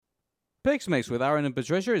Picks Mix with Arun and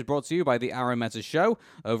Patricia is brought to you by the Arun Meta Show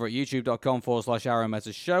over at youtube.com/Arun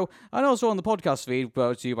Meta Show and also on the podcast feed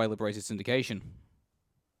brought to you by Liberated Syndication.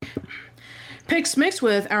 Picks Mix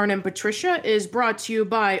with Arun and Patricia is brought to you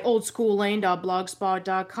by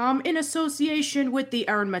oldschoollane.blogspot.com in association with the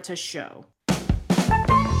Arun Meta Show.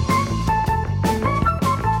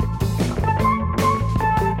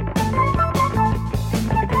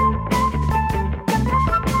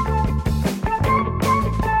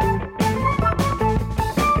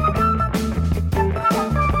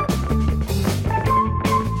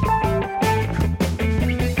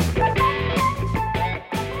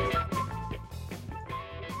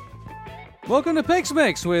 Welcome to Picks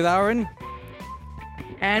Mix with Arun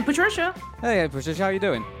and Patricia. Hey Patricia, how are you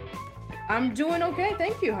doing? I'm doing okay,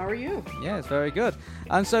 thank you. How are you? Yeah, it's very good.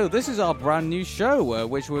 And so this is our brand new show,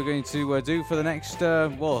 which we're going to do for the next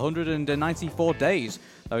 194 days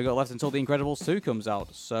that we got left until The Incredibles 2 comes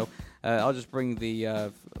out. So I'll just bring the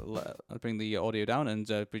audio down and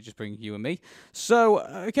just bring you and me. So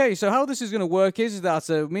okay, so how this is going to work is that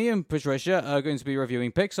me and Patricia are going to be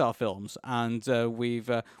reviewing Pixar films, and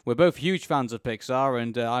we're both huge fans of Pixar,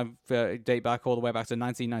 and I date back all the way back to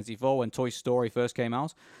 1994 when Toy Story first came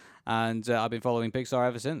out. And I've been following Pixar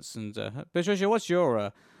ever since. And Patricia, what's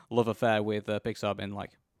your love affair with Pixar been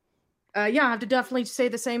like? Yeah, I have to definitely say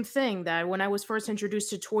the same thing, that when I was first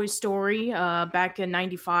introduced to Toy Story back in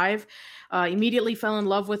 95, immediately fell in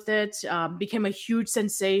love with it, became a huge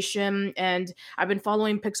sensation, and I've been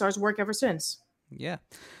following Pixar's work ever since. Yeah.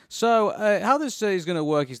 So how this is going to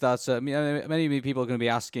work is that many people are going to be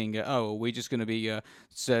asking, are we just going to be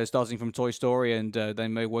starting from Toy Story and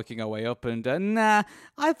then working our way up? And nah,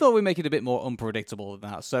 I thought we'd make it a bit more unpredictable than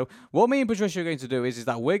that. So what me and Patricia are going to do is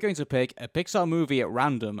that we're going to pick a Pixar movie at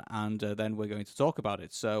random, and then we're going to talk about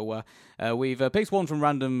it. So we've picked one from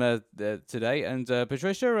random today. And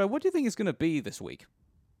Patricia, what do you think it's going to be this week?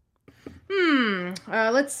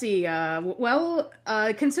 Let's see.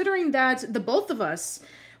 Considering that the both of us,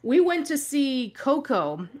 we went to see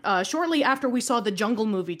Coco shortly after we saw the Jungle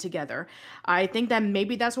movie together, I think that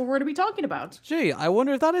maybe that's what we're going to be talking about. Gee, I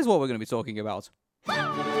wonder if that is what we're going to be talking about.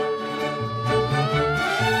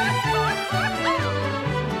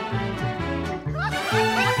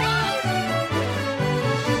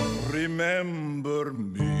 Remember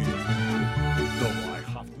me, though I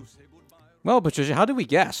have to say goodbye. Well, Patricia, how did we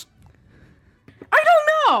guess? I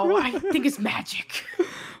don't know. I think it's magic.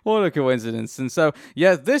 What a coincidence. And so,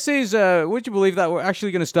 yeah, this is, would you believe that we're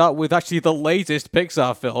actually going to start with actually the latest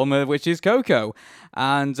Pixar film, which is Coco.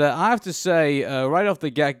 And I have to say, right off the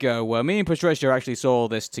get-go, me and Patricia actually saw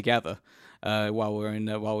this together while we're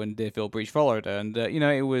in Deerfield Beach, Florida. And,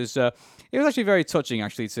 it was actually very touching,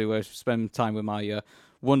 actually, to spend time with my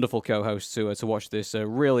wonderful co-host to watch this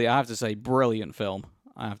really, I have to say, brilliant film.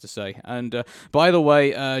 I have to say. And by the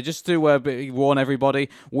way, just to warn everybody,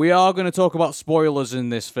 we are going to talk about spoilers in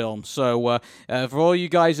this film. So for all you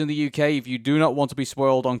guys in the UK, if you do not want to be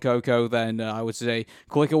spoiled on Coco, then I would say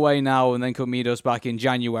click away now and then come meet us back in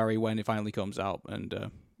January when it finally comes out.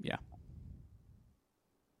 And yeah.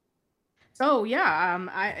 So yeah,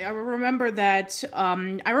 I remember that.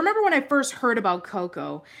 I remember when I first heard about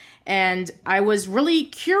Coco, and I was really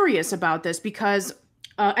curious about this because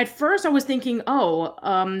at first I was thinking,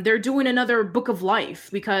 they're doing another Book of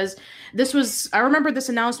Life, because I remember this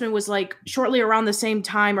announcement was like shortly around the same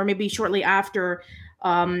time, or maybe shortly after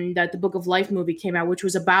that the Book of Life movie came out, which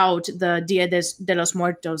was about the Dia de los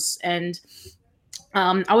Muertos. And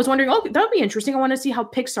I was wondering, that would be interesting. I want to see how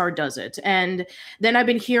Pixar does it. And then I've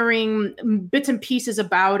been hearing bits and pieces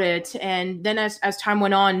about it. And then as time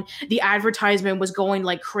went on, the advertisement was going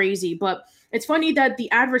like crazy. But it's funny that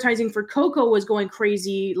the advertising for Coco was going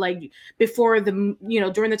crazy, like before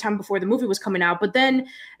during the time before the movie was coming out. But then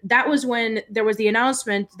that was when there was the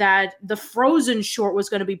announcement that the Frozen short was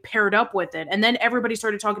going to be paired up with it. And then everybody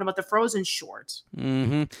started talking about the Frozen short.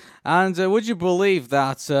 Mm-hmm. And would you believe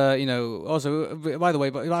that, also, by the way,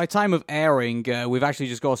 by time of airing, we've actually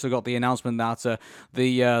just also got the announcement that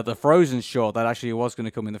the Frozen short that actually was going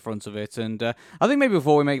to come in the front of it. And I think maybe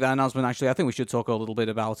before we make that announcement, actually, I think we should talk a little bit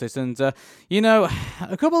about it. And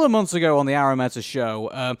a couple of months ago on the Arun Meta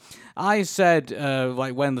Show, I said,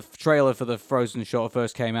 when the trailer for the Frozen short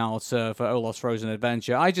first came out for Olaf's Frozen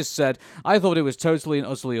Adventure, I just said I thought it was totally and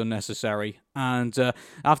utterly unnecessary. And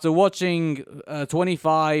after watching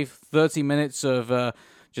 25-30 minutes of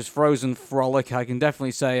just Frozen frolic, I can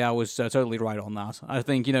definitely say I was totally right on that. I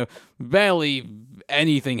think, barely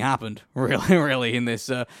anything happened, really, in this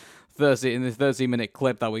 30-minute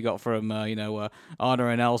clip that we got from Anna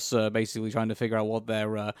and Elsa basically trying to figure out what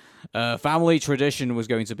their family tradition was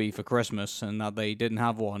going to be for Christmas, and that they didn't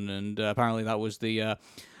have one, and apparently that was the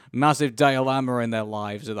massive dilemma in their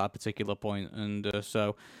lives at that particular point. And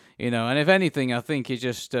so, and if anything, I think it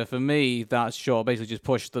just, for me, that short basically just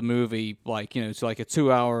pushed the movie, to like a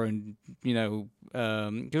 2 hour and,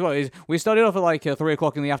 'cause we started off at like 3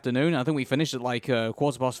 o'clock in the afternoon. I think we finished at like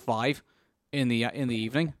 5:15 in the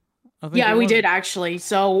evening. Yeah, we did actually.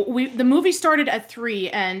 So the movie started at 3,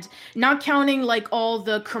 and not counting like all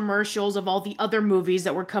the commercials of all the other movies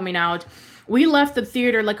that were coming out, we left the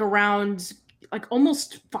theater like around like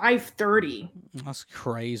almost 5:30. That's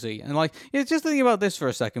crazy. And just thinking about this for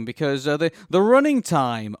a second, because the running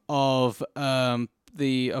time of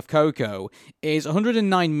Coco is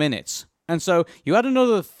 109 minutes. And so you add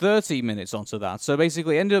another 30 minutes onto that. So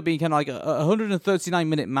basically it ended up being kind of like a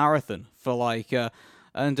 139-minute marathon for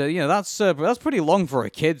that's pretty long for a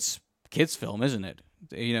kids film, isn't it?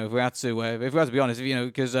 If we had to be honest,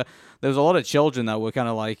 because there was a lot of children that were kind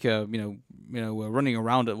of were running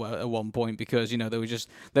around at one point because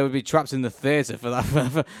they would be trapped in the theater for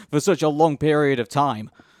that for such a long period of time.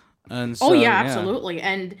 And so, yeah, absolutely.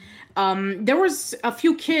 And there was a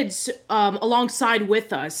few kids alongside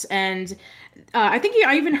with us, and I think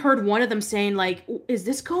I even heard one of them saying like, "Is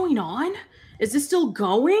this going on? Is this still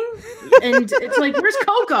going?" And it's like, "Where's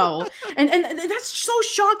Coco?" And that's so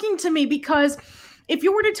shocking to me, because if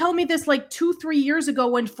you were to tell me this like 2-3 years ago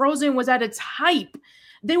when Frozen was at its hype,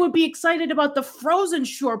 they would be excited about the Frozen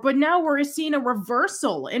short. But now we're seeing a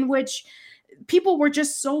reversal in which people were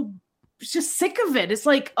just sick of it. It's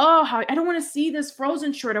like, oh, I don't want to see this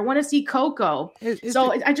Frozen short. I want to see Coco.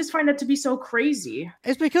 I just find that to be so crazy.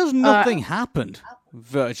 It's because nothing happened,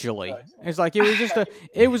 virtually. It's like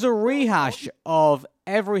it was a rehash of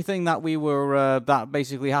everything that that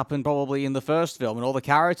basically happened probably in the first film, and all the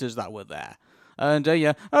characters that were there. And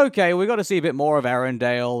okay, we got to see a bit more of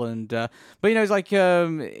Arendelle, and but it's like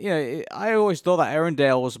I always thought that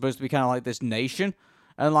Arendelle was supposed to be kind of like this nation,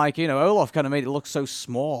 and Olaf kind of made it look so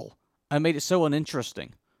small and made it so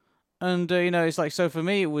uninteresting, and it's like, so for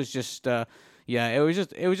me it was just it was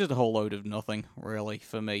just a whole load of nothing really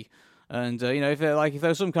for me. And if there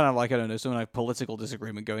was some kind of I don't know, some kind of political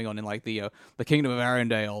disagreement going on in the Kingdom of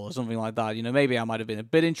Arendelle or something like that, maybe I might have been a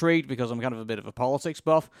bit intrigued because I'm kind of a bit of a politics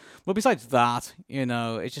buff. But besides that, it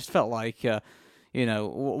just felt like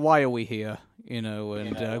why are we here?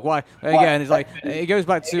 And why again? It's like it goes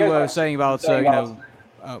back to saying about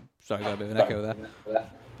oh, sorry, got a bit of an echo there.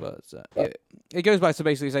 But it goes back to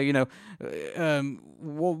basically say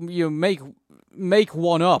make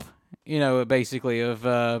one up. Basically of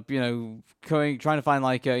trying to find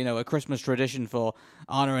a Christmas tradition for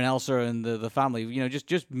Anna and Elsa and the family.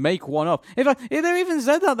 Just make one up. In fact, they even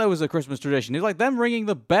said that there was a Christmas tradition. It's like them ringing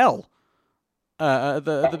the bell at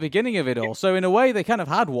the beginning of it all. So in a way, they kind of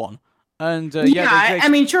had one. And I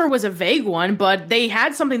mean, sure, it was a vague one, but they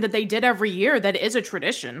had something that they did every year that is a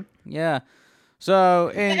tradition. Yeah.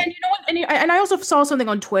 So and you know what? And I also saw something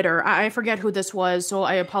on Twitter. I forget who this was, so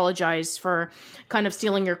I apologize for kind of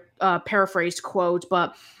stealing your paraphrased quote.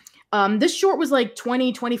 But this short was like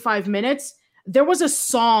 20-25 minutes. There was a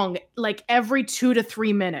song like every 2 to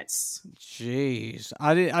 3 minutes. Jeez,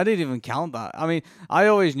 I didn't even count that. I mean, I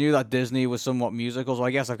always knew that Disney was somewhat musical, so I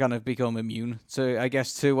guess I've kind of become immune to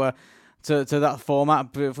that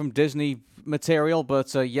format from Disney material.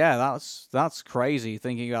 But that's crazy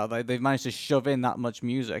thinking about they've managed to shove in that much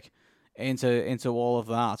music into all of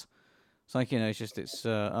that. It's like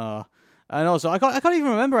and also I can't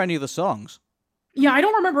even remember any of the songs. Yeah, I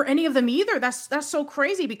don't remember any of them either. That's so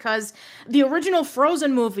crazy, because the original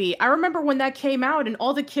Frozen movie, I remember when that came out and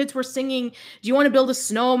all the kids were singing, "Do you want to build a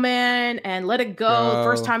snowman?" and "Let It Go,"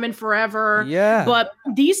 "First Time in Forever." Yeah. But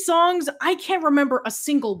these songs, I can't remember a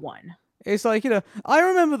single one. It's like, I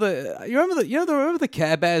remember remember the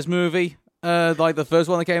Care Bears movie? Like the first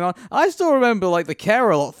one that came out. I still remember the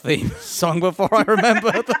Care-a-Lot theme song before I remember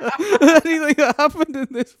anything that happened in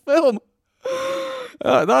this film.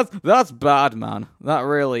 That's bad, man. That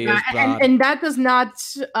really is bad. And that does not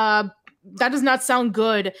sound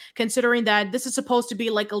good, considering that this is supposed to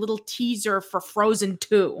be like a little teaser for Frozen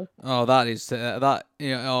 2. Oh, that is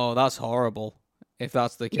that's horrible. If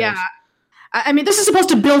that's the case. Yeah. I mean, this is supposed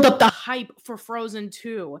to build up the hype for Frozen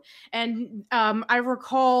 2. And I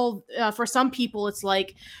recall for some people, it's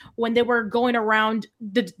like when they were going around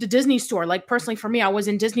the Disney store, like personally for me, I was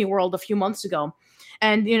in Disney World a few months ago.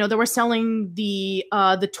 And, they were selling the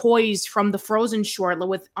toys from the Frozen short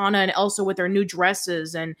with Anna and Elsa with their new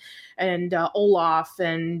dresses and Olaf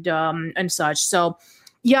and such. So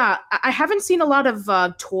Yeah, I haven't seen a lot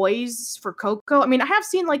of toys for Coco. I mean, I have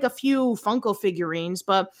seen like a few Funko figurines,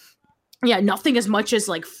 but yeah, nothing as much as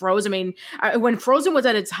like Frozen. I mean, when Frozen was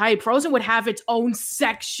at its height, Frozen would have its own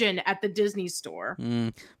section at the Disney store.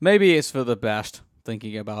 Maybe it's for the best,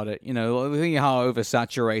 thinking about it. Thinking how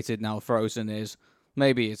oversaturated now Frozen is.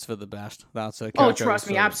 Maybe it's for the best. That's a Oh, Coco. trust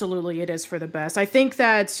me, So absolutely, it is for the best. I think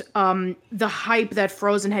that the hype that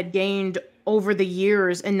Frozen had gained over the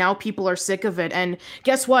years, and now people are sick of it. And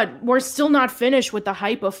guess what? We're still not finished with the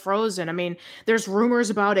hype of Frozen. I mean, there's rumors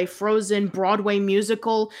about a Frozen Broadway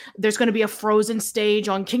musical. There's going to be a Frozen stage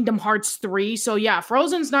on Kingdom Hearts 3. So yeah,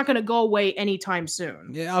 Frozen's not going to go away anytime soon.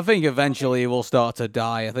 yeah, I think eventually it will start to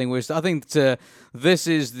die. This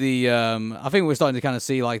is the I think we're starting to kind of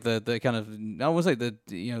see like the kind of, I would say, the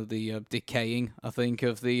decaying, I think,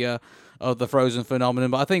 of the Frozen phenomenon.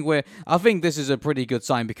 But I think this is a pretty good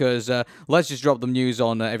sign, because let's just drop the news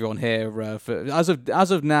on everyone here. As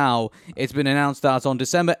of now, it's been announced that on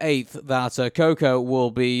December 8th that Coco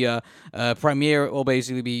will be will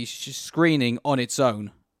basically be screening on its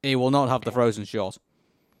own. It will not have the Frozen shot.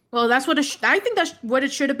 Well, that's what I think that's what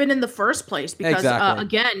it should have been in the first place. Because Exactly.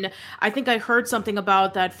 again, I think I heard something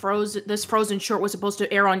about that This Frozen short was supposed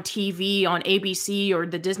to air on TV on ABC or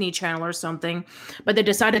the Disney Channel or something, but they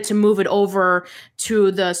decided to move it over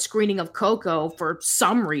to the screening of Coco for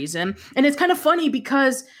some reason. And it's kind of funny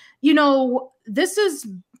because this is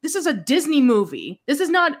a Disney movie. This is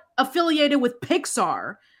not affiliated with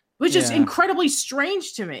Pixar, which is Yeah. incredibly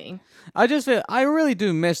strange to me. I really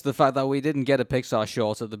do miss the fact that we didn't get a Pixar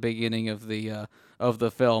short at the beginning of the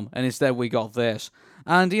film, and instead we got this.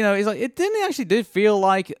 And it's like it did feel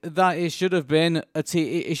like that it should have been a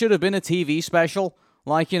TV special.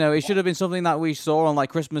 Like, it should have been something that we saw on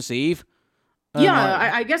like Christmas Eve. And, Yeah,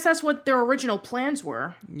 like, I guess that's what their original plans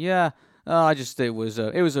were. yeah. It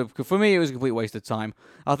was for me, it was a complete waste of time.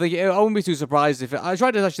 I wouldn't be too surprised if I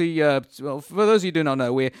tried to actually. Well, for those of you who do not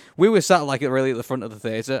know, we were sat like really at the front of the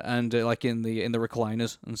theater, and like in the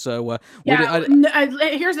recliners, and so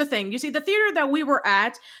Here's the thing. You see, the theater that we were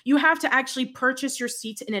at, you have to actually purchase your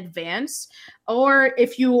seats in advance. Or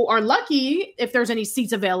if you are lucky, if there's any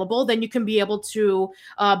seats available, then you can be able to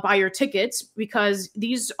buy your tickets, because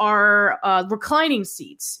these are reclining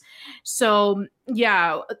seats. So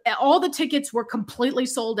yeah, all the tickets were completely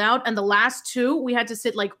sold out, and the last two we had to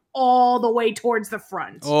sit like all the way towards the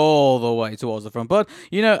front. all the way towards the front. But,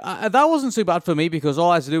 that wasn't too bad for me, because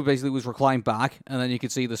all I had to do basically was recline back, and then you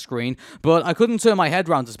could see the screen. But I couldn't turn my head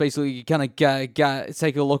around to basically kind of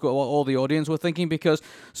take a look at what all the audience were thinking, because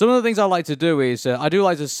some of the things I like to do is I do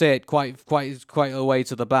like to sit quite a way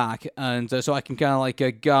to the back, and so I can kind of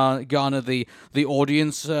like garner the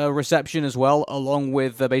audience reception as well, along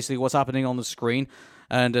with basically what's happening on the screen.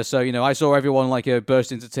 And so, I saw everyone like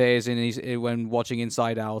burst into tears when watching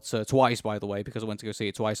Inside Out twice, by the way, because I went to go see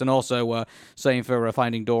it twice. And also, same for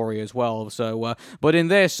Finding Dory as well. So, but in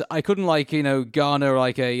this, I couldn't garner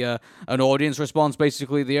like an audience response.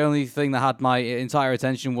 Basically, the only thing that had my entire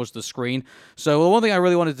attention was the screen. So the one thing I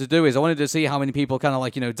really wanted to do is I wanted to see how many people kind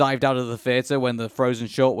of dived out of the theater when the Frozen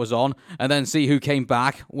short was on, and then see who came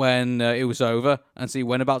back when it was over, and see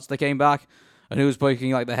whenabouts they came back, and who was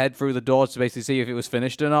poking like the head through the door to basically see if it was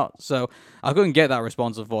finished or not. So I couldn't get that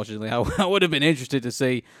response, unfortunately. I would have been interested to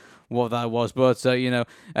see what that was. But,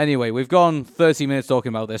 anyway, we've gone 30 minutes talking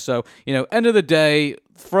about this. So, end of the day,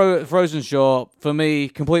 Frozen short, for me,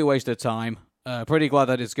 complete waste of time. Pretty glad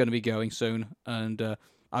that it's going to be going soon, and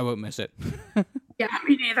I won't miss it. Yeah,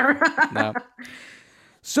 me neither. No.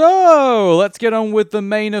 So, let's get on with the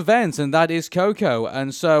main event, and that is Coco.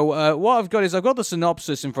 And so, what I've got the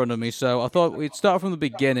synopsis in front of me, so I thought we'd start from the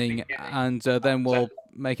beginning, and then we'll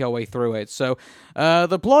make our way through it. So,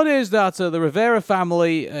 the plot is that the Rivera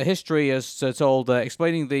family history is told,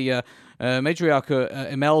 explaining the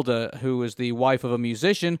matriarch Imelda, who was the wife of a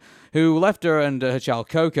musician who left her and her child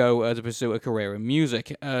Coco to pursue a career in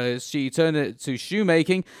music. She turned it to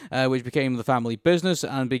shoemaking, which became the family business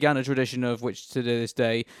and began a tradition of which to this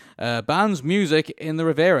day bans music in the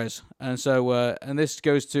Riveras. And so, and this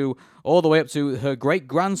goes to all the way up to her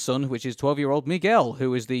great-grandson, which is 12-year-old Miguel,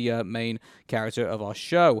 who is the main character of our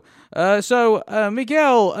show. So,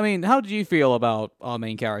 Miguel, I mean, how did you feel about our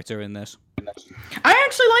main character in this? I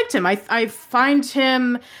actually liked him. I find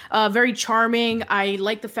him very charming. I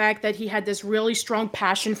like the fact that he had this really strong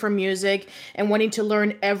passion for music and wanting to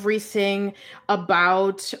learn everything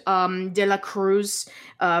about De La Cruz.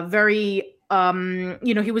 He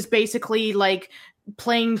was basically like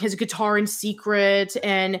playing his guitar in secret,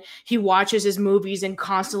 and he watches his movies and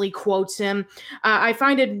constantly quotes him. I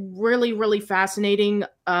find it really, really fascinating.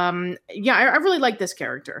 Yeah, I really like this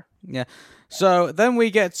character. Yeah. So then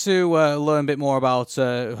we get to learn a bit more about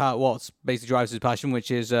what basically drives his passion,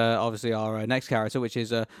 which is obviously our next character, which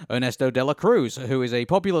is Ernesto de la Cruz, who is a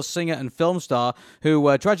popular singer and film star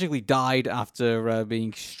who tragically died after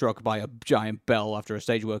being struck by a giant bell after a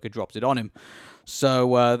stage worker dropped it on him.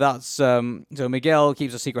 So so Miguel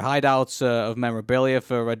keeps a secret hideout of memorabilia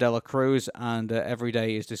for De La Cruz, and every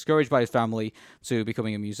day is discouraged by his family to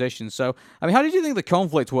becoming a musician. So, I mean, how did you think the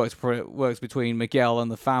conflict works between Miguel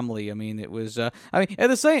and the family? I mean, it was,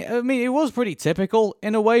 it was pretty typical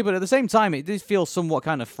in a way, but at the same time, it did feel somewhat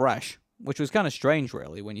kind of fresh, which was kind of strange,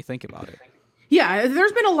 really, when you think about it. Yeah,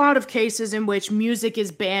 there's been a lot of cases in which music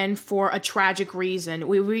is banned for a tragic reason.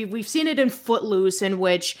 We've seen it in Footloose, in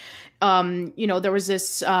which there was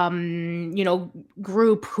this,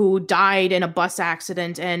 group who died in a bus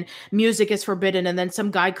accident and music is forbidden. And then some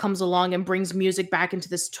guy comes along and brings music back into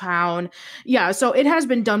this town. Yeah, so it has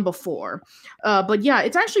been done before. But yeah,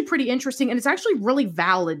 it's actually pretty interesting. And it's actually really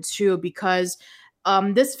valid too, because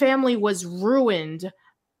this family was ruined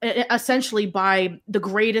essentially by the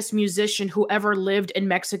greatest musician who ever lived in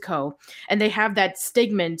Mexico, and they have that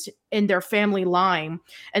stigma in their family line,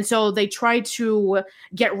 and so they try to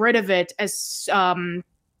get rid of it as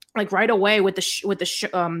right away with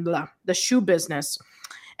the shoe business.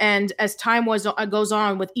 And as time goes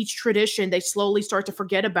on with each tradition, they slowly start to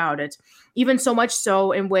forget about it. Even so much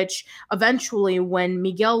so in which eventually when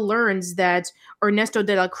Miguel learns that Ernesto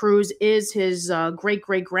de la Cruz is his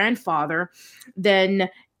great-great-grandfather, then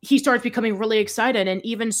he starts becoming really excited. And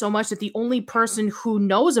even so much that the only person who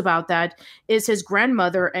knows about that is his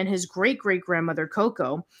grandmother and his great-great-grandmother,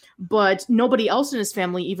 Coco. But nobody else in his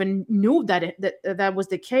family even knew that was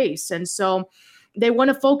the case. And so they want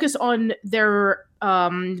to focus on their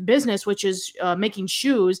business, which is making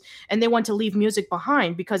shoes, and they want to leave music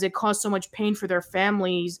behind because it caused so much pain for their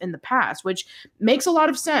families in the past, which makes a lot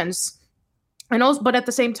of sense. And also, but at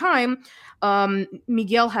the same time,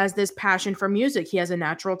 Miguel has this passion for music. He has a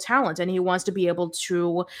natural talent, and he wants to be able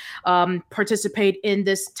to participate in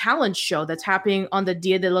this talent show that's happening on the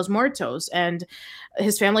Dia de los Muertos, and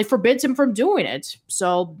his family forbids him from doing it.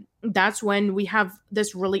 So that's when we have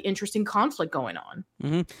this really interesting conflict going on.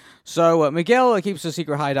 Mm-hmm. So Miguel keeps a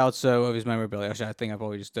secret hideout of his memorabilia. Actually, I think I've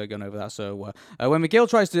already just gone over that. So when Miguel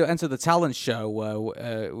tries to enter the talent show,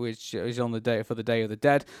 which is on the Day of the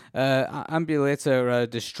Dead, Ambuleta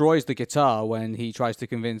destroys the guitar when he tries to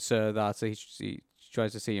convince that he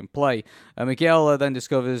tries to see him play. Miguel then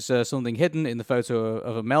discovers something hidden in the photo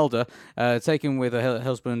of Imelda, taken with her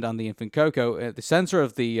husband and the infant Coco at the center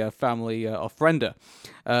of the family ofrenda.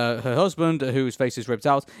 Her husband, whose face is ripped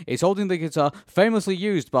out, is holding the guitar famously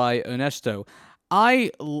used by Ernesto.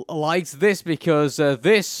 I liked this because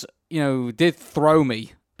this, did throw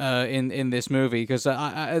me. In this movie, because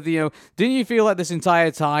didn't you feel like this entire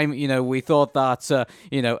time, we thought that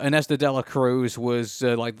Ernesto de la Cruz was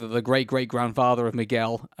like the great grandfather of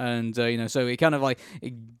Miguel, and so it kind of like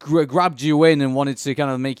grabbed you in and wanted to kind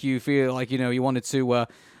of make you feel like you wanted to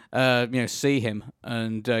see him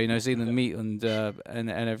and see them meet and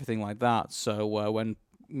everything like that. So when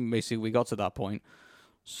basically we got to that point.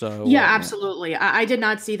 So yeah, absolutely. I did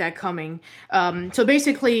not see that coming. So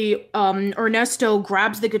basically, Ernesto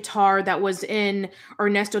grabs the guitar that was in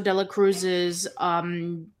Ernesto de la Cruz's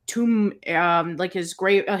tomb, like his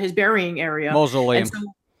grave, his burying area. Mausoleum.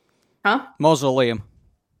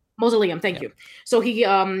 Mausoleum. Thank you. So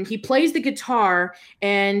he plays the guitar,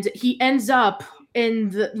 and he ends up in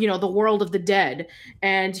the world of the dead,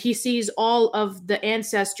 and he sees all of the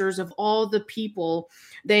ancestors of all the people.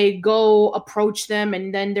 They go approach them,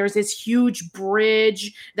 and then there's this huge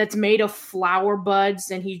bridge that's made of flower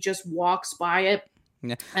buds, and he just walks by it.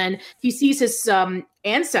 Yeah. And he sees his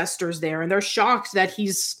ancestors there, and they're shocked that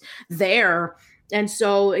he's there. And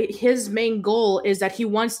so his main goal is that he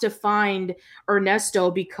wants to find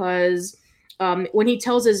Ernesto, because when he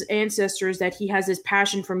tells his ancestors that he has this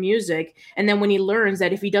passion for music, and then when he learns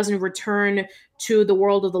that if he doesn't return to the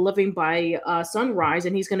world of the living by sunrise,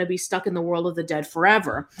 and he's going to be stuck in the world of the dead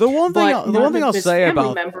forever. The one thing I'll say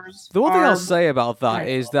about that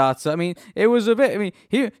is that, I mean, it was a bit. I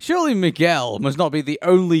mean, surely Miguel must not be the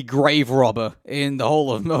only grave robber in the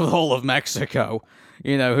whole of Mexico,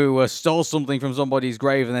 who stole something from somebody's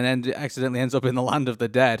grave and then accidentally ends up in the land of the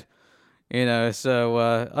dead. So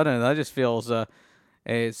I don't know. That just feels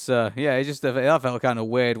it felt kind of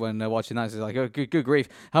weird when watching that. It's like, oh, good grief!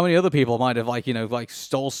 How many other people might have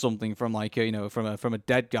stole something from from a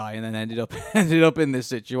dead guy and then ended up in this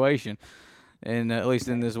situation? in at least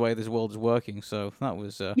in this way this world is working. So that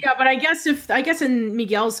was Yeah, but I guess in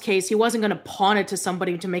Miguel's case, he wasn't going to pawn it to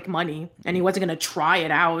somebody to make money, and he wasn't going to try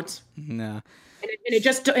it out. nah. And it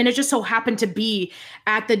just so happened to be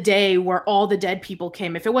at the day where all the dead people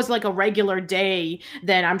came. If it was like a regular day,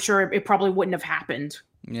 then I'm sure it probably wouldn't have happened.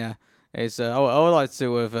 Yeah. It's I would like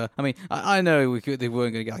to have. I mean, I know they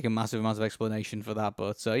weren't going to get like a massive amount of explanation for that,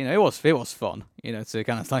 but you know, it was fun. You know, to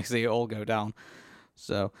kind of like see it all go down.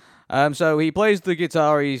 So, so he plays the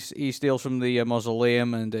guitar. He steals from the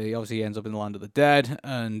mausoleum, and he obviously ends up in the land of the dead.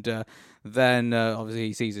 And then obviously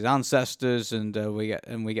he sees his ancestors, and we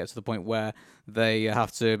get to the point where they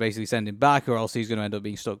have to basically send him back, or else he's going to end up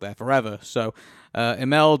being stuck there forever. So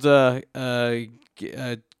Imelda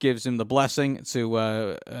gives him the blessing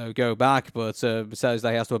to go back, but says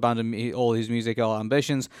that he has to abandon all his musical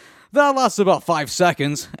ambitions. That lasts about 5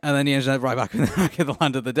 seconds, and then he ends up right back in the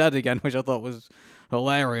land of the dead again, which I thought was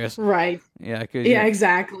hilarious. Right. Yeah. Yeah,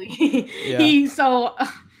 exactly.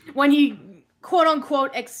 When he quote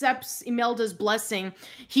unquote accepts Imelda's blessing,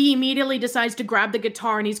 he immediately decides to grab the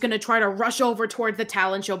guitar and he's going to try to rush over towards the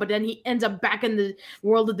talent show, but then he ends up back in the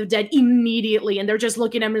world of the dead immediately, and they're just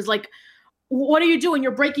looking at him as like, what are you doing?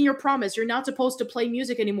 You're breaking your promise. You're not supposed to play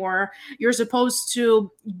music anymore. You're supposed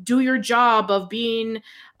to do your job of being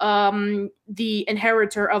the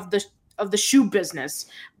inheritor of the shoe business.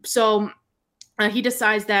 So he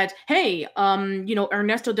decides that, hey,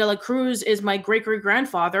 Ernesto de la Cruz is my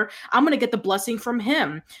great-great-grandfather. I'm going to get the blessing from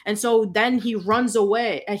him. And so then he runs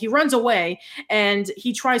away. And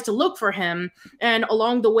he tries to look for him. And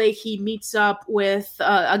along the way, he meets up with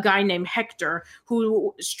a guy named Hector,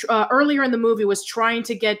 who earlier in the movie was trying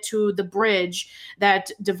to get to the bridge that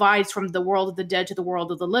divides from the world of the dead to the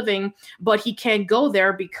world of the living. But he can't go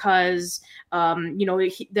there because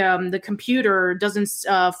the computer doesn't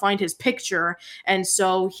find his picture, and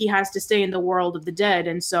so he has to stay in the world of the dead.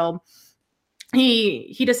 And so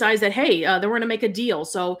he decides that, hey, they're going to make a deal.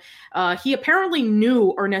 So he apparently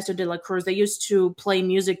knew Ernesto de la Cruz. They used to play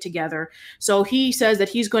music together. So he says that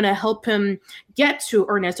he's going to help him get to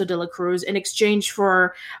Ernesto de la Cruz in exchange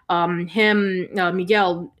for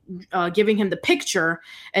Miguel, giving him the picture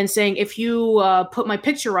and saying, if you put my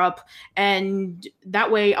picture up, and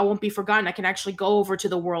that way I won't be forgotten, I can actually go over to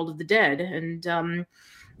the world of the dead. And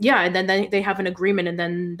and then they have an agreement, and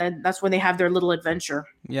then that's when they have their little adventure.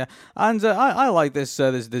 Yeah, and I like this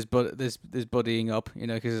buddying up, you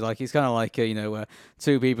know, because like he's kind of like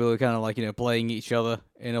two people who are kind of like playing each other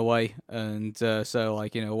in a way, and so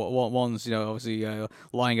like one's obviously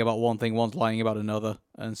lying about one thing, one's lying about another,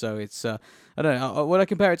 and so it's I don't know, would I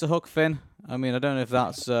compare it to Huck Finn? I mean, I don't know if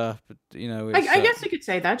that's I guess you could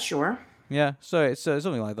say that, sure. Yeah, so it's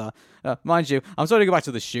something like that. Mind you, I'm sorry to go back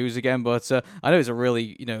to the shoes again, but I know it's a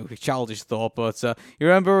really, childish thought, but you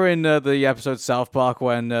remember in the episode South Park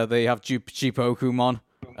when they have Chipokumon,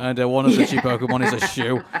 and one of the Chipokumon is a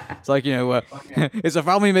shoe? It's like, it's a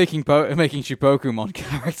family making Chipokumon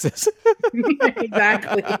characters.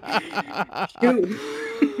 Exactly.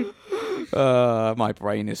 My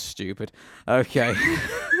brain is stupid. Okay.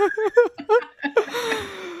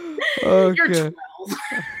 Okay. You're 12.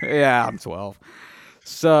 Yeah, I'm 12.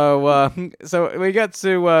 So we get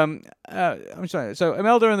to I'm sorry. So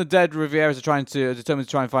Imelda and the dead Rivieras are determined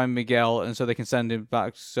to try and find Miguel, and so they can send him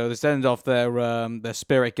back. So they send off their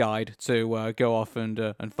spirit guide to go off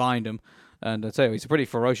and find him. And I tell you, it's a pretty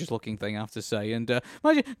ferocious looking thing, I have to say. And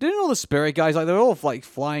mind you, didn't all the spirit guys, like, they're all like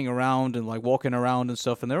flying around and like walking around and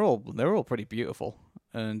stuff, and they're all pretty beautiful.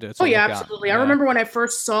 And absolutely. Yeah. I remember when I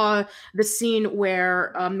first saw the scene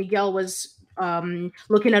where Miguel was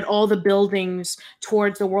looking at all the buildings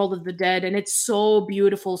towards the world of the dead, and it's so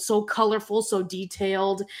beautiful, so colorful, so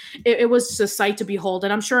detailed. It was a sight to behold,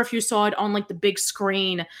 and I'm sure if you saw it on like the big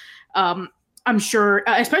screen, I'm sure,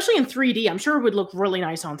 especially in 3D, I'm sure it would look really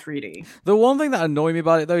nice on 3D. The one thing that annoyed me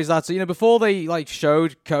about it, though, is that, before they, like,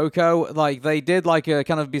 showed Coco, like, they did, like, a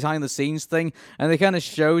kind of behind-the-scenes thing, and they kind of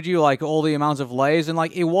showed you, like, all the amount of layers, and,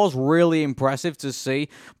 like, it was really impressive to see,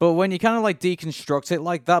 but when you kind of, like, deconstruct it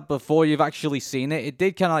like that before you've actually seen it, it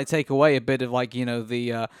did kind of, like, take away a bit of, like,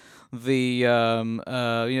 the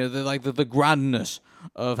grandness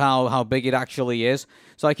of how big it actually is.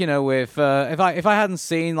 It's like, if I hadn't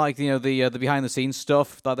seen like the behind the scenes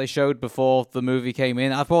stuff that they showed before the movie came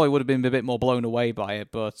in, I probably would have been a bit more blown away by it.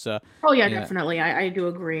 But definitely, I do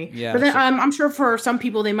agree. Yeah, but then I'm sure for some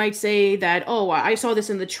people they might say that, oh, I saw this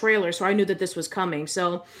in the trailer, so I knew that this was coming.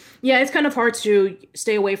 So yeah, it's kind of hard to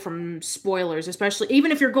stay away from spoilers, especially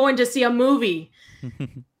even if you're going to see a movie.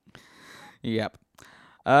 Yep.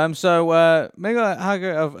 Miguel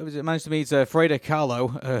managed to meet Freda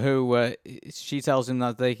Kahlo, who she tells him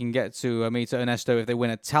that they can get to meet Ernesto if they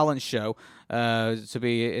win a talent show to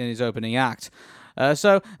be in his opening act. Here's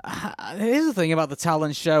the thing about the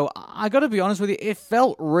talent show. I got to be honest with you, it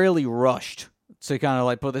felt really rushed to kind of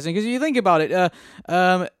like put this in, because you think about it,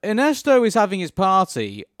 Ernesto is having his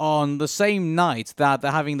party on the same night that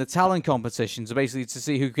they're having the talent competition, so basically to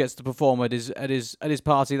see who gets to perform at his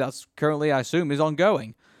party that's currently, I assume, is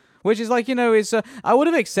ongoing. Which is like, it's I would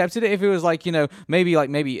have accepted it if it was like, maybe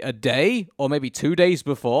a day or maybe 2 days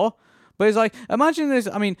before. But it's like, imagine this.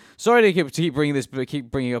 I mean, sorry to keep bringing this, but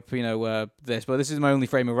keep bringing up, this. But this is my only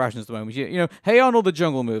frame of reference at the moment. Hey Arnold, the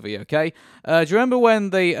Jungle movie. Okay, do you remember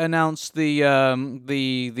when they announced the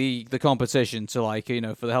competition to like,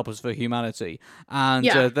 for the Helpers for Humanity, and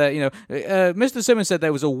Mr. Simmons said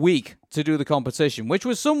there was a week to do the competition, which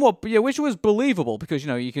was which was believable because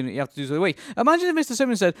you have to do it a week. Imagine if Mr.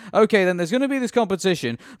 Simmons said, okay, then there's going to be this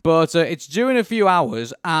competition, but it's due in a few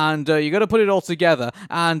hours, and you got to put it all together,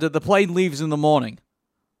 and the plane leaves in the morning.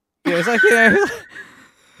 Yeah, it's like,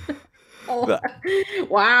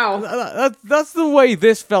 Wow. That's the way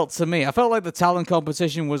this felt to me. I felt like the talent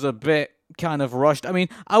competition was a bit kind of rushed. I mean,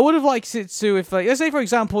 I would have liked it to, if like, let's say for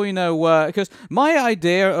example, because my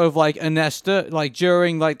idea of like Ernesto, like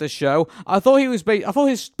during like the show, I thought his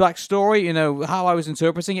backstory, how I was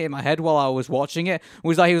interpreting it in my head while I was watching it,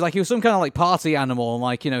 was like he was some kind of like party animal, and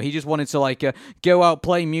like he just wanted to like go out,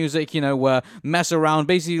 play music, mess around,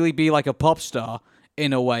 basically be like a pop star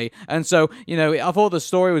in a way. And so, I thought the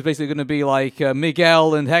story was basically going to be like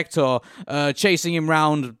Miguel and Hector chasing him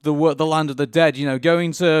around the land of the dead,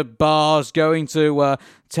 going to bars, going to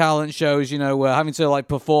talent shows, having to like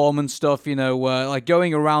perform and stuff, like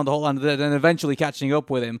going around the whole land of the dead and eventually catching up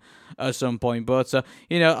with him at some point. But,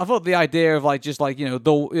 I thought the idea of like, just like,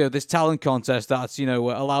 this talent contest that,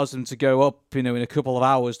 allows him to go up, in a couple of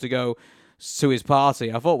hours to go to his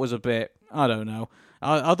party, I thought was a bit, I don't know.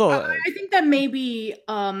 I thought. I think that maybe,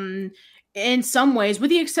 in some ways, with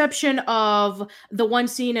the exception of the one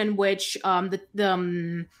scene in which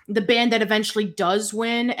the band that eventually does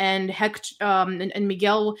win, and and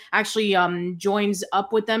Miguel actually joins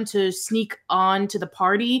up with them to sneak on to the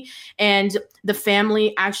party, and the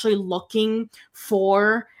family actually looking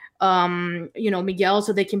for Miguel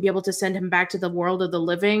so they can be able to send him back to the world of the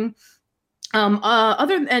living.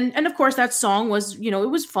 And of course that song was, it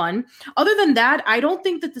was fun. Other than that, I don't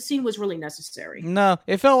think that the scene was really necessary. No,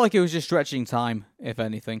 it felt like it was just stretching time, if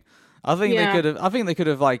anything. I think they could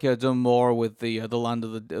have like done more with the land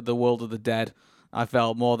of the world of the dead. I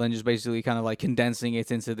felt more than just basically kind of like condensing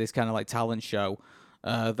it into this kind of like talent show.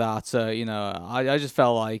 I just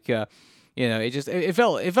felt like. It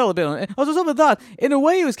felt a bit. On top of that, in a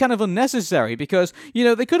way, it was kind of unnecessary because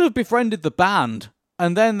they could have befriended the band.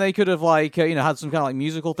 And then they could have, like, had some kind of, like,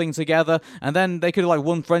 musical thing together. And then they could have, like,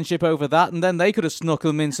 won friendship over that. And then they could have snuck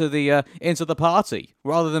them into the party.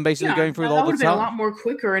 Rather than basically going through all the time. That would have been a lot more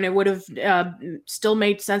quicker. And it would have still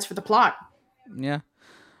made sense for the plot. Yeah.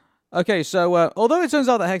 Okay, so although it turns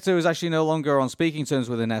out that Hector is actually no longer on speaking terms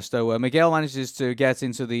with Ernesto, Miguel manages to get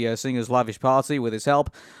into the singer's lavish party with his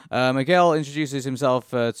help. Miguel introduces himself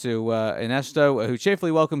to Ernesto, who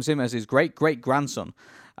cheerfully welcomes him as his great-great-grandson.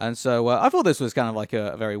 And so I thought this was kind of like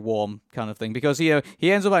a very warm kind of thing because he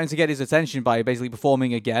ends up having to get his attention by basically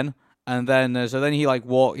performing again, and then he like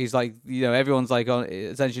he's like everyone's like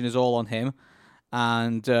attention is all on him,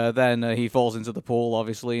 and then he falls into the pool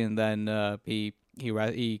obviously, and then he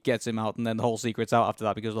gets him out, and then the whole secret's out after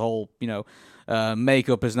that because the whole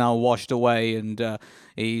makeup is now washed away, and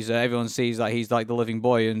everyone sees that he's like the living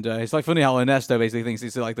boy, and it's like funny how Ernesto basically thinks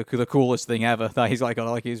it's like the coolest thing ever that he's like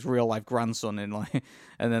his real life grandson,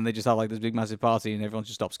 and then they just have like this big massive party, and everyone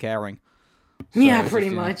just stops caring. So yeah,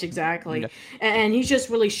 pretty much exactly. Yeah. And he's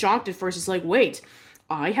just really shocked at first. He's like, wait,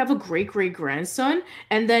 I have a great grandson,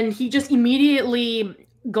 and then he just immediately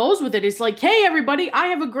goes with it. It's like, hey everybody, I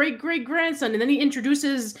have a great grandson, and then he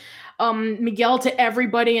introduces Miguel to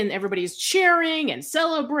everybody, and everybody's cheering and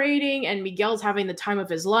celebrating, and Miguel's having the time of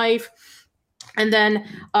his life. And then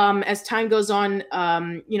as time goes on,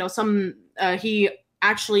 he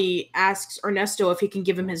actually asks Ernesto if he can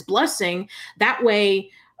give him his blessing. That way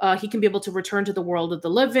he can be able to return to the world of the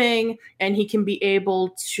living, and he can be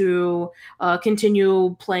able to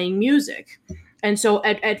continue playing music. And so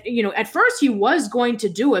at first he was going to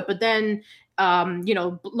do it, but then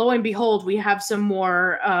lo and behold, we have some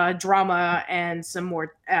more drama and some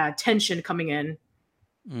more tension coming in.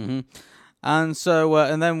 Mm-hmm. And so,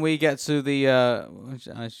 and then we get to the.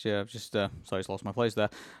 I've just sorry, I just lost my place there.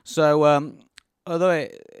 So, Although,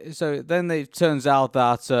 so then it turns out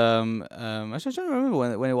that actually, I don't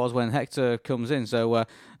remember when it was when Hector comes in. So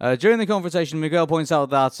during the confrontation, Miguel points out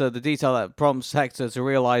that the detail that prompts Hector to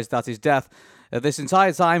realize that his death this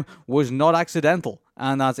entire time was not accidental,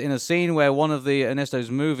 and that in a scene where one of the Ernesto's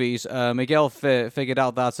movies, Miguel figured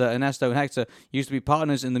out that Ernesto and Hector used to be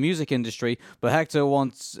partners in the music industry, but Hector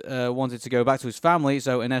wanted to go back to his family,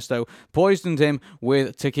 so Ernesto poisoned him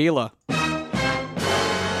with tequila.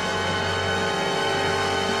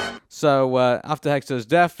 So after Hector's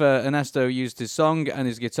death, Ernesto used his song and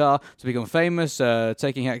his guitar to become famous,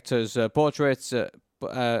 taking Hector's portrait.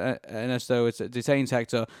 Ernesto detains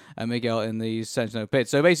Hector and Miguel in the Sentinel pit.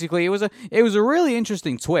 So basically, it was a really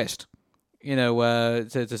interesting twist, to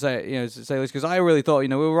say this, because I really thought we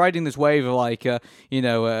were riding this wave of like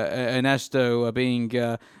Ernesto being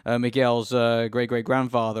Miguel's great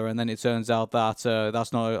grandfather, and then it turns out that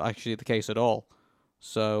that's not actually the case at all.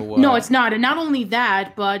 So no, it's not. And not only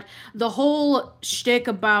that, but the whole shtick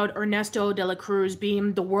about Ernesto de la Cruz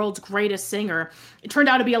being the world's greatest singer, it turned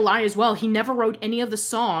out to be a lie as well. He never wrote any of the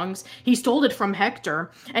songs. He stole it from Hector,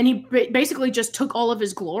 and he basically just took all of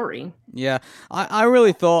his glory. Yeah, I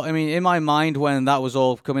really thought, I mean, in my mind when that was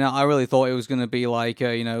all coming out, I really thought it was going to be like,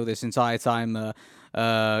 this entire time...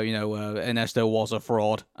 Ernesto was a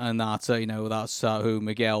fraud, and that that's who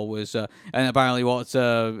Miguel was, and apparently what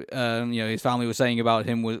his family was saying about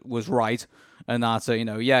him was right, and that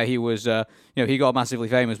he was he got massively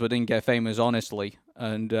famous but didn't get famous honestly,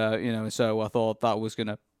 and so I thought that was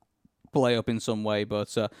gonna play up in some way,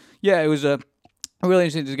 but it was really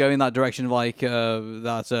interesting to go in that direction, like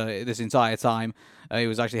this entire time it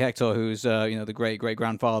was actually Hector who's the great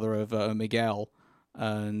grandfather of Miguel.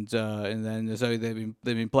 And then so they've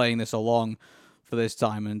been playing this along for this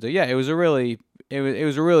time, and it was a really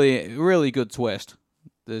really good twist,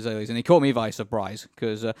 and it caught me by surprise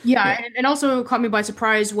because and also caught me by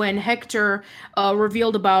surprise when Hector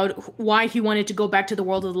revealed about why he wanted to go back to the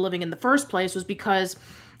world of the living in the first place was because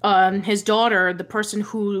his daughter, the person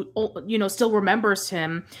who still remembers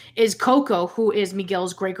him, is Coco, who is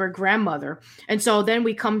Miguel's great-great-grandmother. And so then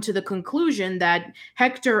we come to the conclusion that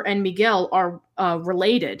Hector and Miguel are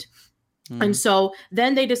related. Mm. And so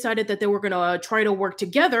then they decided that they were going to try to work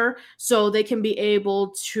together so they can be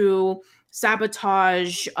able to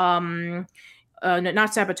sabotage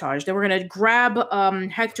not sabotage. They were going to grab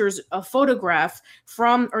Hector's photograph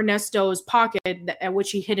from Ernesto's pocket, which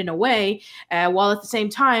he hidden away, while at the same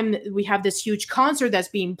time we have this huge concert that's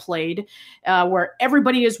being played where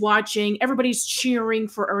everybody is watching, everybody's cheering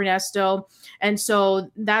for Ernesto. And so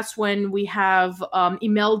that's when we have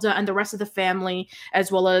Imelda and the rest of the family,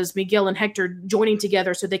 as well as Miguel and Hector, joining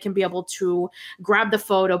together so they can be able to grab the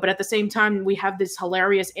photo. But at the same time, we have this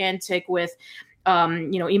hilarious antic with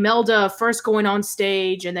Imelda first going on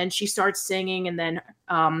stage, and then she starts singing, and then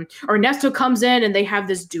Ernesto comes in and they have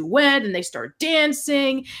this duet and they start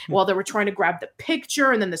dancing while they were trying to grab the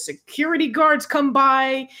picture, and then the security guards come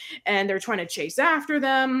by and they're trying to chase after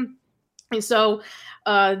them. And so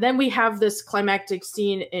then we have this climactic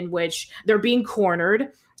scene in which they're being cornered,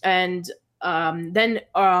 and then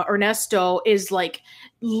Ernesto is like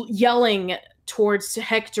yelling towards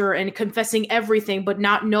Hector and confessing everything, but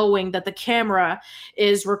not knowing that the camera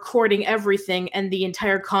is recording everything and the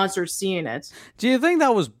entire concert seeing it. Do you think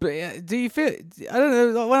that was... Do you feel... I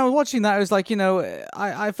don't know. When I was watching that, it was like,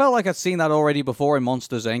 I felt like I'd seen that already before in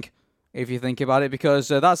Monsters, Inc., if you think about it, because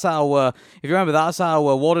that's how... if you remember, that's how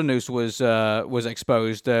Waternoose was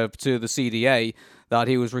exposed to the CDA, that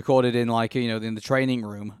he was recorded in, like, in the training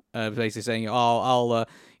room, basically saying, I'll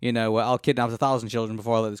kidnap 1,000 children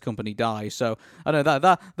before I let this company die. So I don't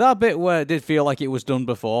know that bit where it did feel like it was done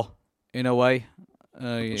before, in a way.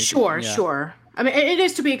 Sure. I mean, it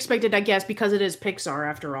is to be expected, I guess, because it is Pixar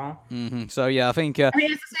after all. Mm-hmm. So yeah, I think. I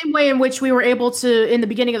mean, it's the same way in which we were able to, in the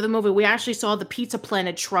beginning of the movie, we actually saw the Pizza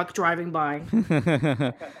Planet truck driving by.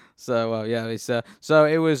 So it's so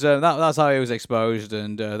it was that's how he was exposed,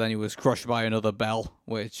 and then he was crushed by another bell,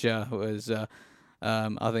 which was.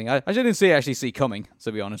 I think I didn't actually see coming,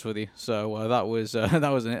 to be honest with you. So that was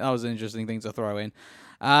an interesting thing to throw in.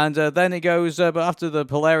 And then it goes, but after the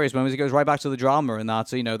hilarious moments, it goes right back to the drama, and that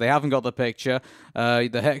they haven't got the picture.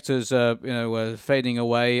 The Hector's fading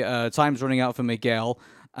away. Time's running out for Miguel,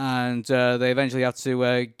 and they eventually have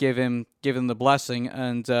to give him the blessing,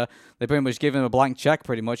 and they pretty much give him a blank check,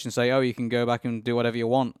 pretty much, and say, "Oh, you can go back and do whatever you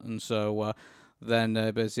want." And so. Then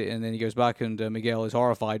he goes back, and Miguel is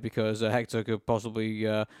horrified because Hector could possibly,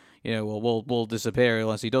 will disappear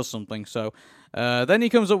unless he does something. So then he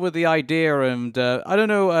comes up with the idea, and I don't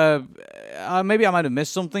know maybe I might have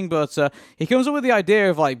missed something, but he comes up with the idea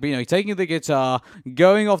of like taking the guitar,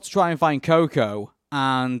 going off to try and find Coco,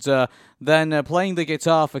 and then playing the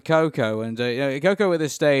guitar for Coco. And Coco at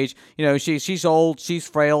this stage, she's old, she's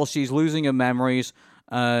frail, she's losing her memories.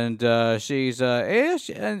 And she's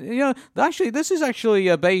actually this is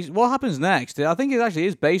actually based. What happens next? I think it actually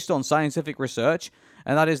is based on scientific research,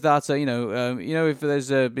 and that is that if there's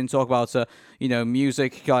been talk about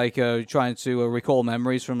music like trying to recall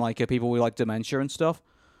memories from like people with like dementia and stuff,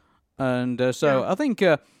 and I think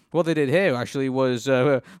what they did here actually was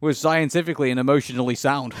scientifically and emotionally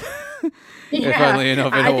sound. Yeah, Funnily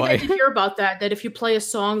enough, in a way. I did hear about that. That if you play a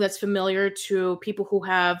song that's familiar to people who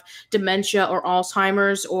have dementia or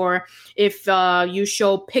Alzheimer's, or if you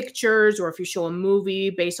show pictures, or if you show a movie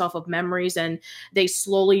based off of memories, and they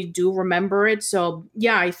slowly do remember it. So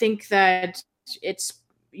yeah, I think that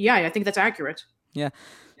I think that's accurate. Yeah.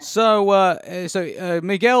 So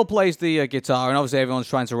Miguel plays the guitar, and obviously everyone's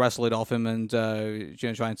trying to wrestle it off him and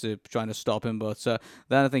trying to stop him. But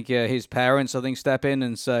then I think his parents step in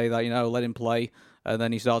and say that let him play, and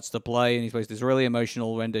then he starts to play, and he plays this really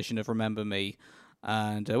emotional rendition of "Remember Me,"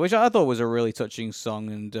 and which I thought was a really touching song.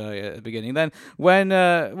 And at the beginning, then when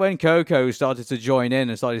Coco started to join in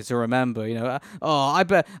and started to remember,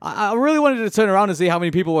 I really wanted to turn around and see how many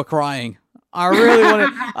people were crying. I really wanted.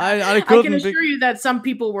 I couldn't. I can assure you that some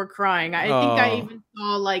people were crying. I think I even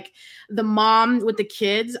saw like the mom with the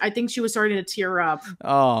kids. I think she was starting to tear up.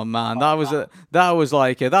 Oh man,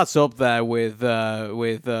 that's up there with when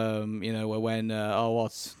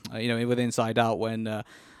with Inside Out when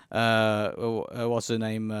what's her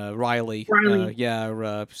name Riley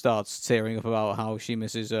starts tearing up about how she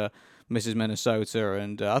misses Mrs. Minnesota,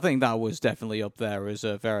 and I think that was definitely up there as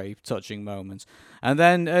a very touching moment. And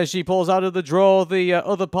then she pulls out of the drawer the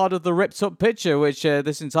other part of the ripped-up picture, which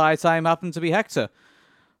this entire time happened to be Hector.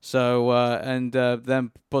 So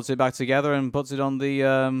then puts it back together and puts it on the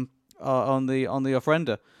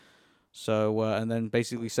ofrenda. So and then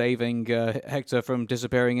basically saving Hector from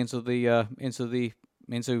disappearing into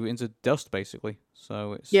dust, basically.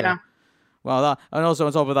 So it's well, and also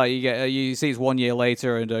on top of that, you see it's 1 year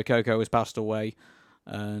later, and Coco has passed away,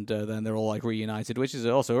 and then they're all like reunited, which is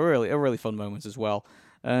also a really fun moment as well.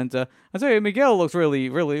 And I tell you, Miguel looks really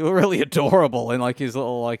adorable in like his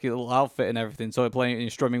little outfit and everything. So playing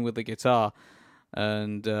and strumming with the guitar,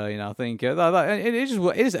 and I think it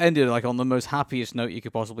just ended like on the most happiest note you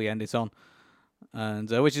could possibly end it on. And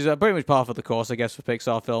which is pretty much par for the course, I guess, for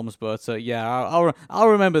Pixar films. But I'll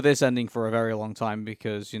remember this ending for a very long time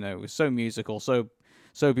because it was so musical, so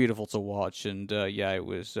beautiful to watch, and it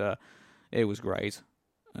was great.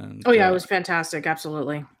 And, it was fantastic,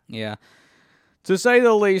 absolutely. Yeah, to say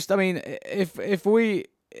the least. I mean, if we.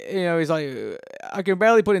 It's like I can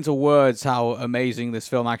barely put into words how amazing this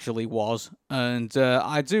film actually was, and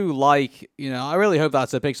I do like, I really hope that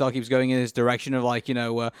Pixar keeps going in this direction of like,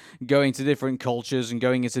 going to different cultures and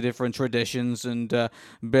going into different traditions and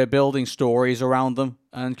building stories around them,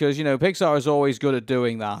 and because Pixar is always good at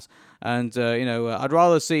doing that, and I'd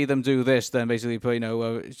rather see them do this than basically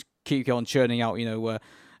keep on churning out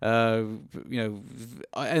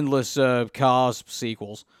endless Cars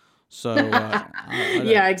sequels. So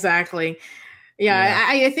yeah, exactly. Yeah.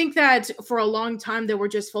 I think that for a long time they were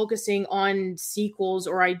just focusing on sequels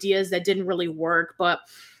or ideas that didn't really work. But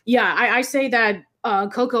yeah, I say that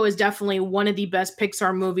Coco is definitely one of the best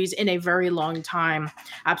Pixar movies in a very long time.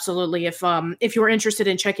 Absolutely. If you're interested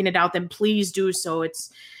in checking it out, then please do so. It's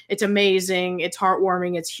amazing. It's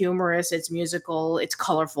heartwarming. It's humorous. It's musical. It's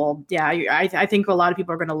colorful. Yeah, I think a lot of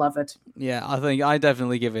people are going to love it. Yeah, I think I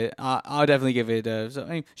definitely give it. I'll definitely give it.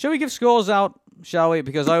 Shall we give scores out? Shall we?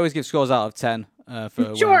 Because I always give scores out of 10.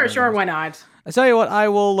 Sure. Why not? I tell you what, I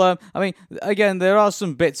will. Again, there are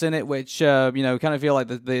some bits in it which kind of feel like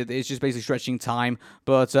it's just basically stretching time.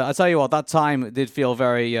 But I tell you what, that time did feel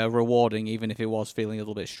very rewarding, even if it was feeling a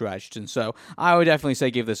little bit stretched. And so I would definitely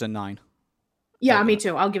say give this a 9. Yeah, me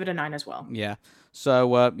too. I'll give it a 9 as well. Yeah.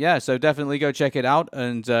 So, so definitely go check it out,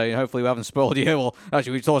 and hopefully we haven't spoiled you. Well,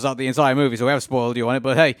 actually, we've talked about the entire movie, so we have spoiled you on it,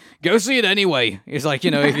 but hey, go see it anyway. It's like,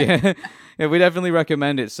 if we definitely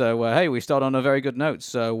recommend it. So, hey, we start on a very good note.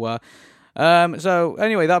 So,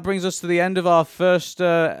 anyway, that brings us to the end of our first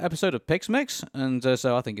episode of Pix Mix, and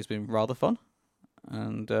so I think it's been rather fun.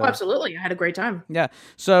 And absolutely, I had a great time. Yeah,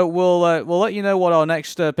 so we'll let you know what our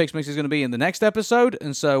next Pix Mix is going to be in the next episode.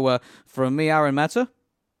 And so from me, Arun Meta,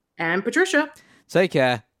 and Patricia, take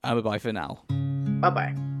care, and bye for now.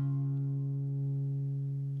 Bye.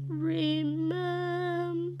 Remember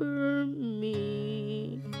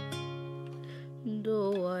me,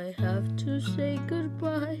 though I have to say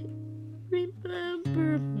goodbye.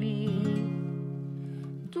 Remember me.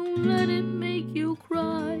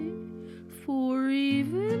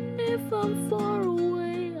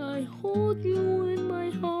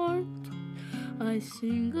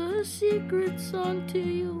 secret song to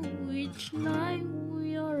you each night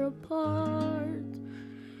we are apart.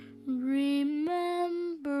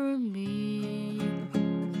 Remember me,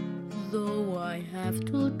 though I have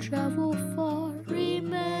to travel far.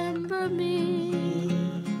 Remember me,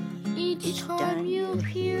 each time you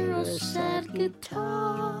hear a sad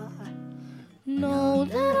guitar. Know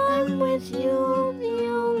that I'm with you the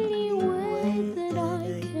only way that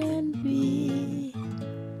I can be,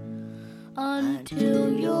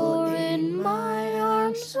 until you're in my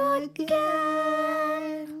arms again.